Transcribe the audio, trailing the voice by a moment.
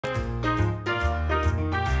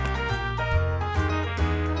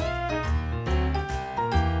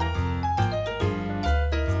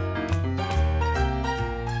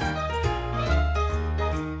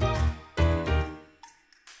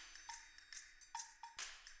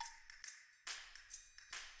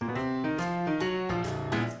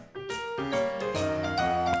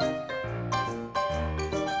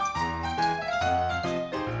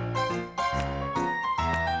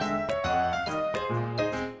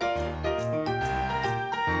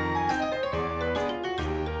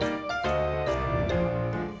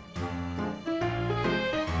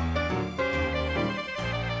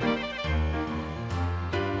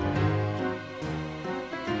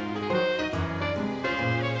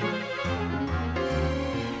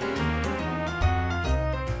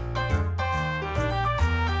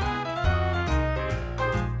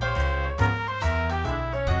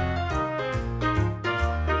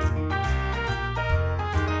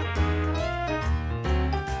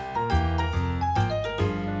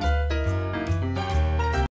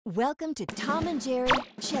Welcome to Tom and Jerry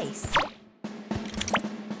Chase.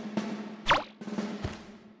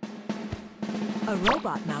 A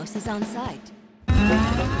robot mouse is on site.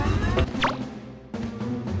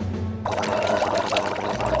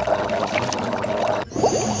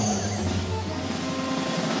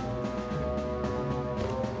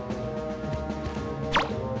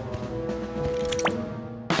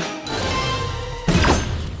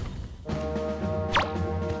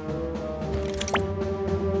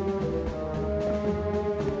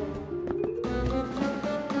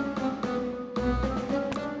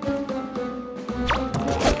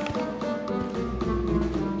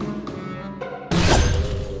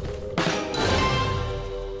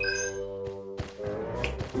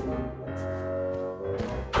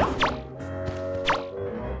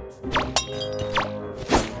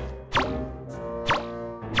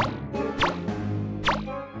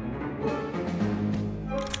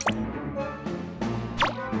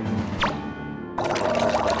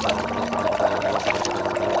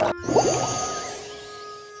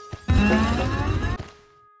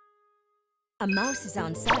 A mouse is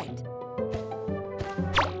on site.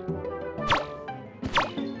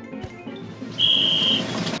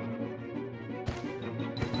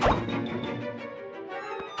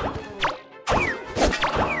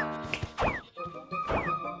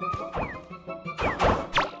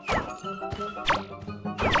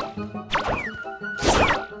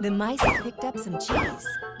 The mice have picked up some cheese.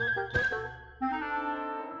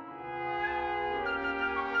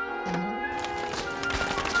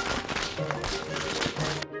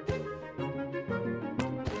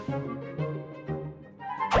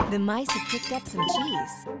 The mice have picked up some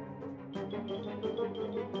cheese.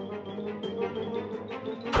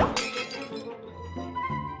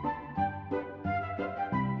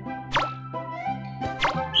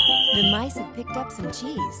 The mice have picked up some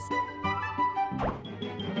cheese.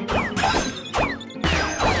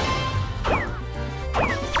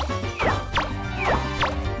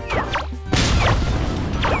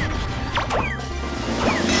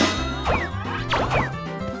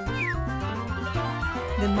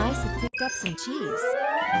 The mice have picked up some cheese.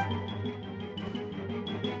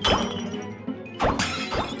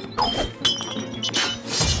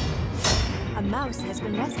 A mouse has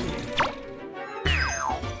been rescued.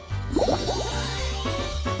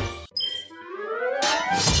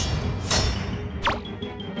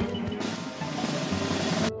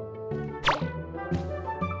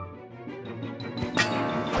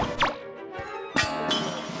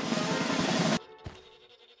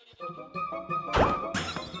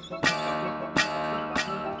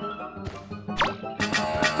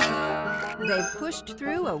 They've pushed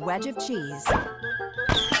through a wedge of cheese.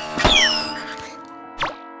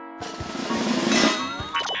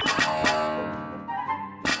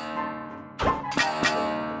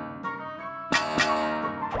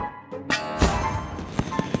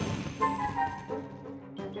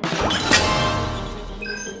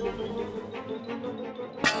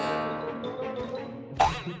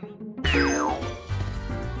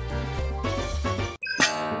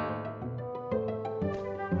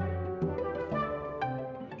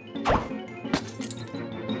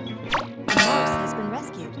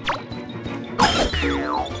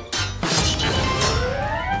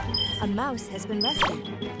 A mouse has been rescued.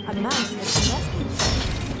 A mouse has been rescued.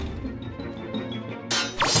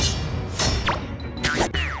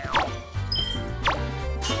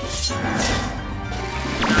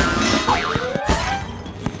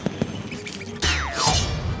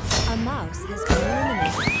 A mouse has been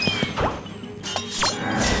eliminated.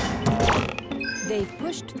 They've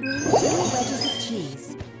pushed through 2 wedges of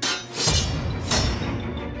cheese.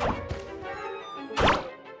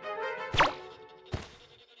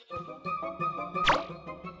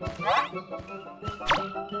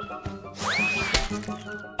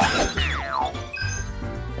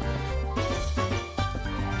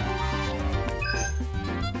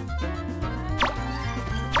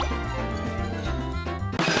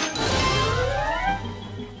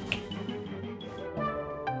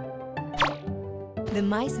 The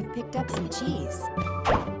mice have picked up some cheese.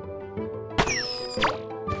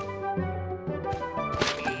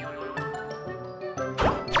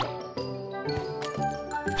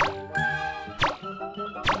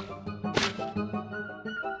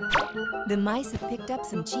 The mice have picked up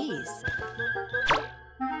some cheese.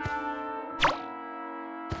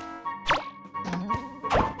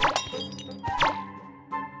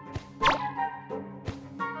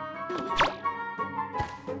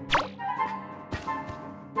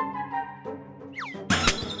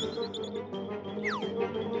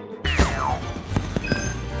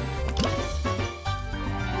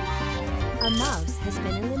 A mouse has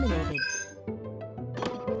been eliminated.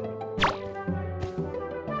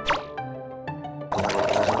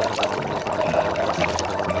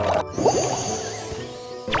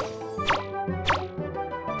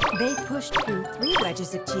 They've pushed through 3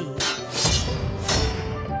 wedges of cheese.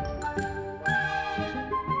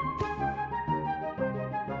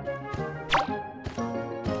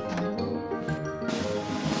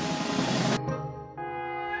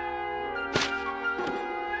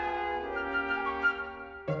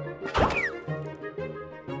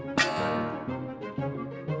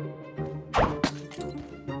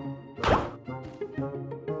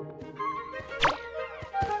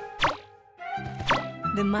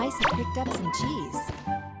 The mice have picked up some cheese.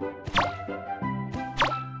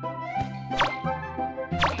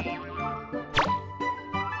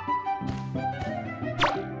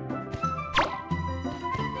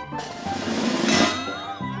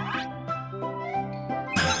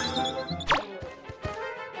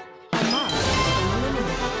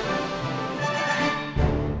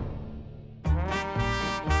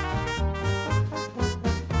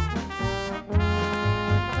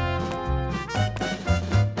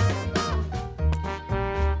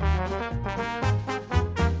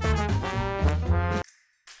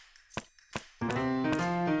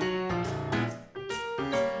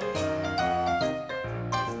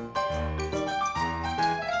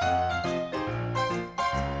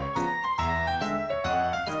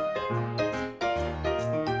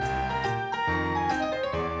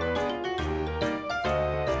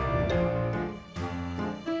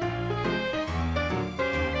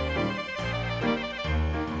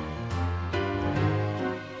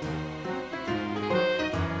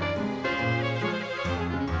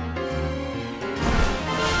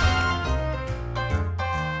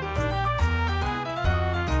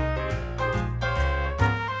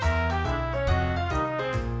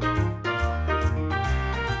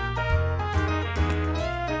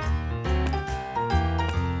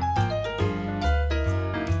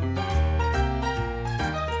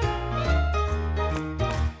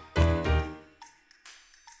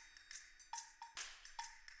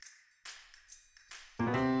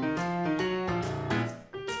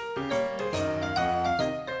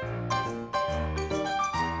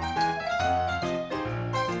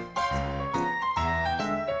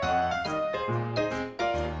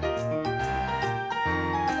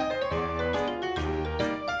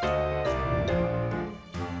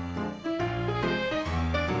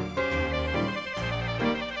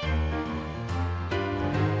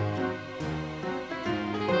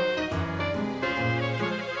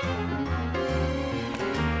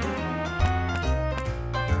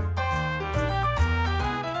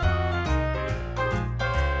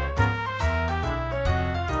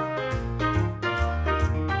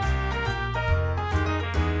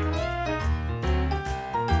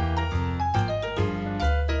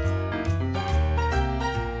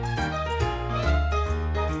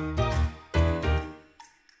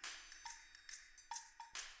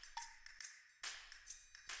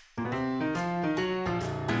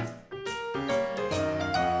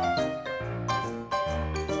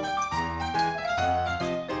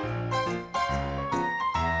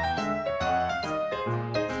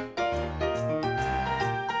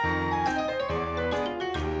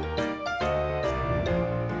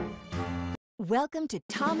 Welcome to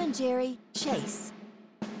Tom and Jerry Chase.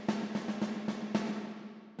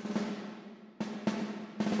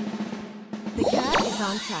 The cat is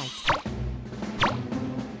on site.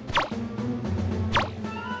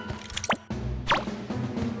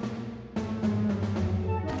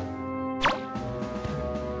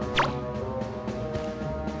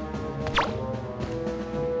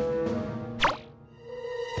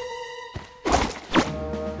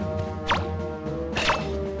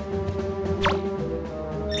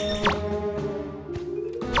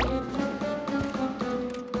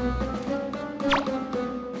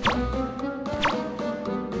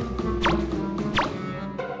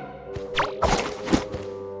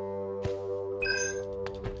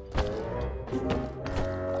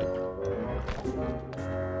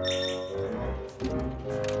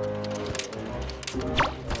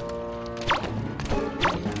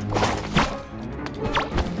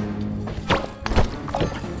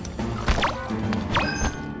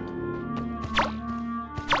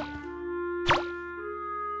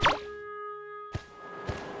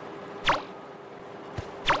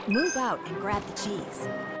 Move out and grab the cheese.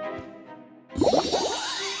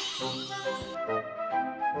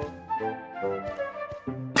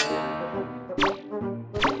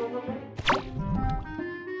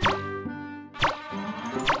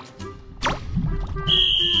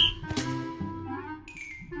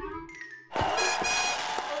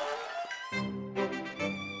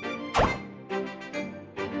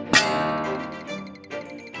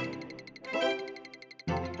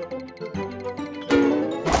 Not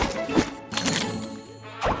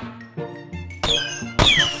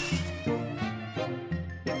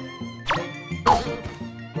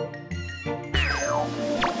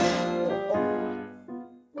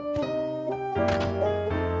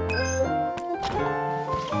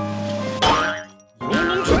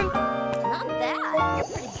bad. You're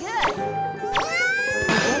pretty good.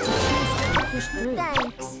 Wedge of cheese has been pushed through.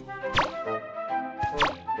 Thanks.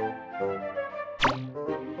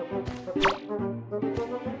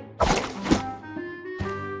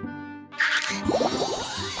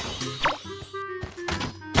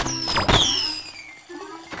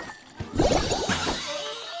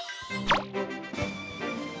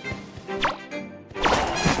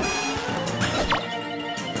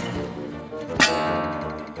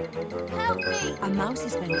 Help me. A mouse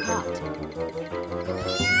has been caught.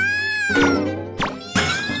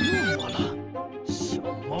 用我了，小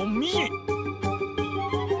猫咪。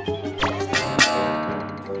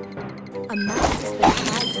 A mouse has been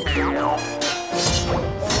tied to a rock.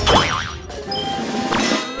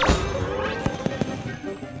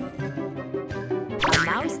 A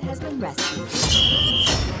mouse has been rescued.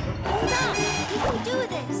 Hold on. You can do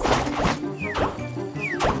this.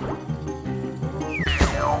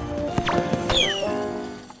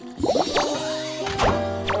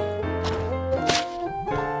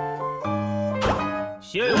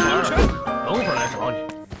 歇一会儿，等会儿来找你。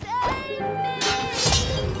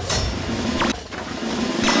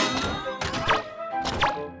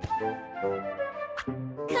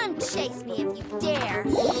 Come chase me if you dare.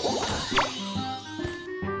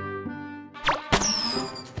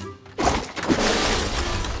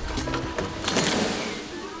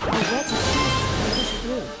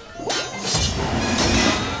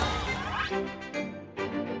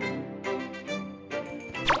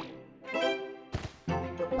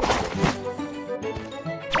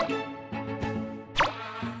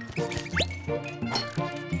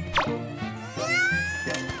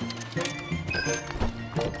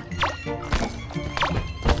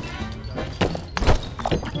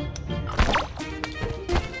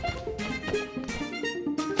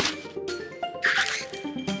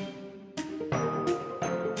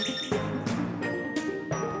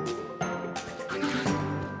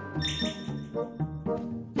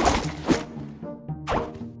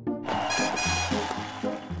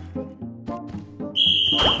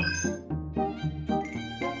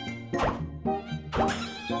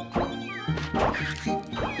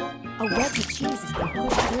 A wedge of cheese has been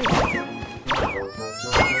pushed through. A wedge of cheese has been pushed through.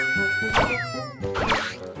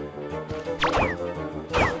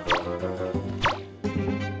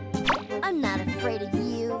 I'm not afraid of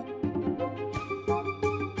you.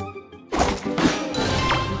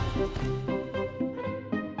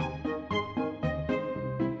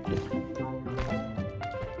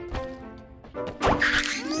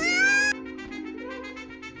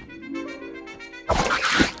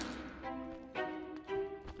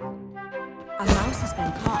 A mouse has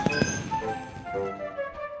been caught.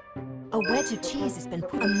 A wedge of cheese has been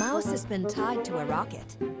put. A mouse has been tied to a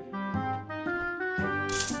rocket.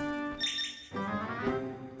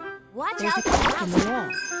 Watch There's out a for crack in the mouse.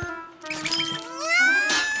 walls.